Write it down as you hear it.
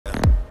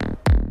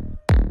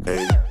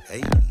Hey,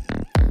 hey,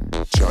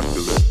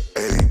 chocolate,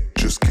 hey,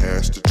 just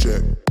cashed a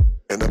check.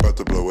 And I'm about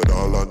to blow it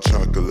all on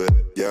chocolate.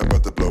 Yeah, I'm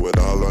about to blow it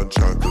all on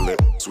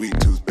chocolate. Sweet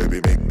tooth, baby,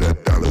 make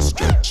that dollar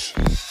stretch.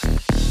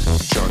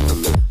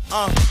 Chocolate.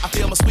 I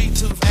feel my sweet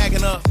tooth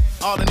acting up.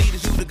 All I need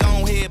is you to go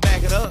ahead,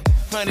 back it up.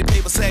 Honey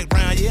paper sack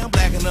brown, yeah, I'm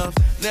black enough.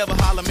 Never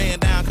holler man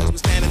down, cause we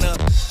standing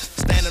up.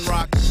 Standing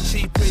rock,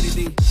 cheap, pretty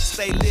D.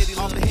 Stay litty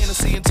off the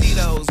Hennessy and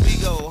Tito's. We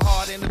go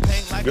hard in the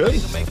paint like Good? a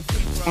nigga make a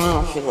free throw. I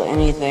don't feel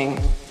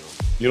anything.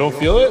 You don't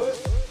feel it?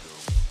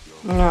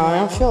 No, I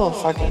don't feel a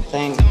fucking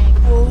thing.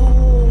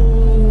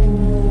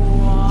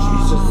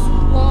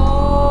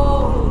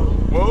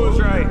 What was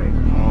right?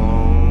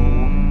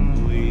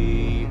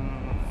 Holy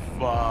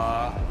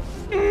fuck.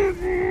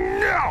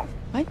 No!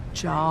 My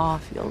jaw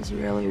feels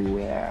really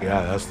weird.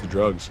 Yeah, that's the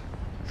drugs.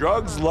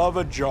 Drugs love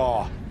a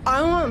jaw.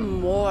 I want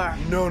more.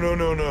 No.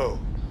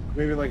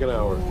 Maybe in like an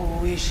hour. Oh,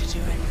 we should do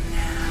it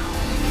now.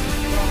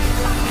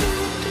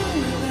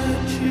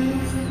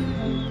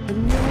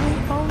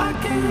 I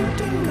can't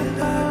do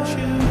without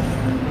you.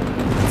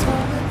 That's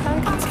all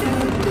I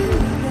can't do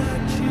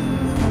without you.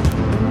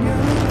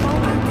 You're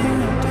all I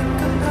can't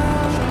think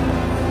about.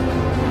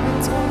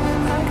 That's all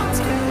I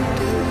can't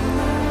do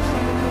without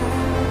you.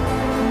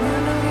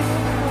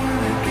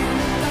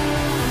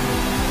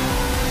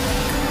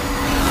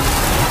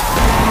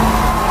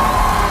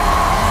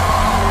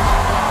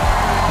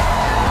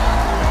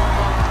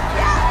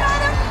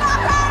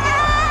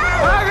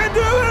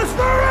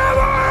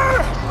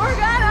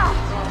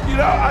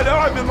 I know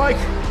I've been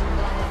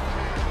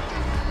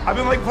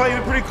like playing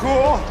it pretty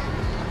cool.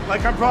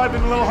 Like I've probably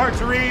been a little hard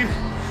to read,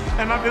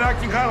 and I've been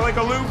acting kind of like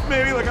aloof,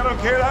 maybe, like I don't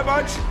care that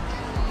much.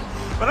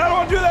 But I don't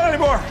want to do that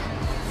anymore. I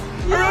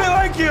really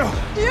like you.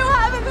 You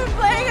haven't been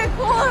playing it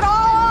cool at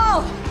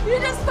all. You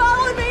just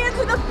followed me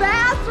into the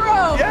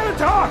bathroom. Yeah, to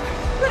talk.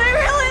 But I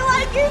really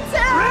like you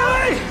too.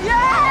 Really?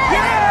 Yeah.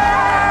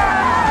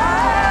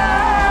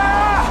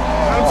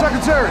 Madam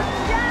Secretary.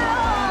 Yeah.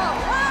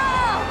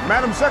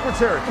 Madam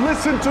Secretary,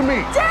 listen to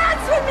me.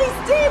 Dance with me,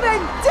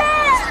 Steven. Dance.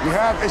 We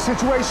have a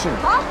situation.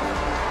 Huh?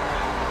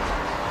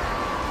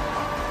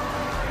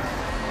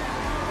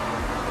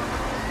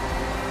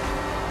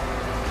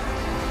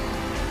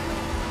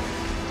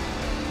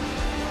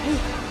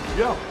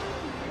 Yo.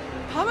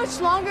 How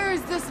much longer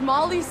is this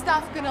Molly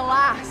stuff gonna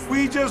last?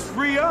 We just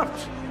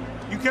re-upped.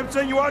 You kept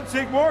saying you wanted to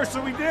take more,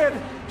 so we did.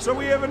 So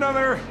we have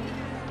another,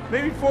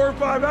 maybe 4 or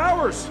 5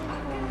 hours.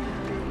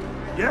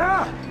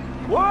 Yeah.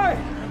 Why?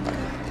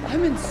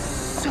 I'm in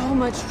so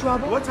much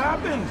trouble. What's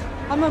happened?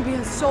 I'm gonna be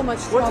in so much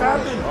trouble. What's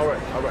happened? All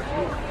right.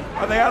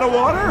 Are they out of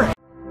water?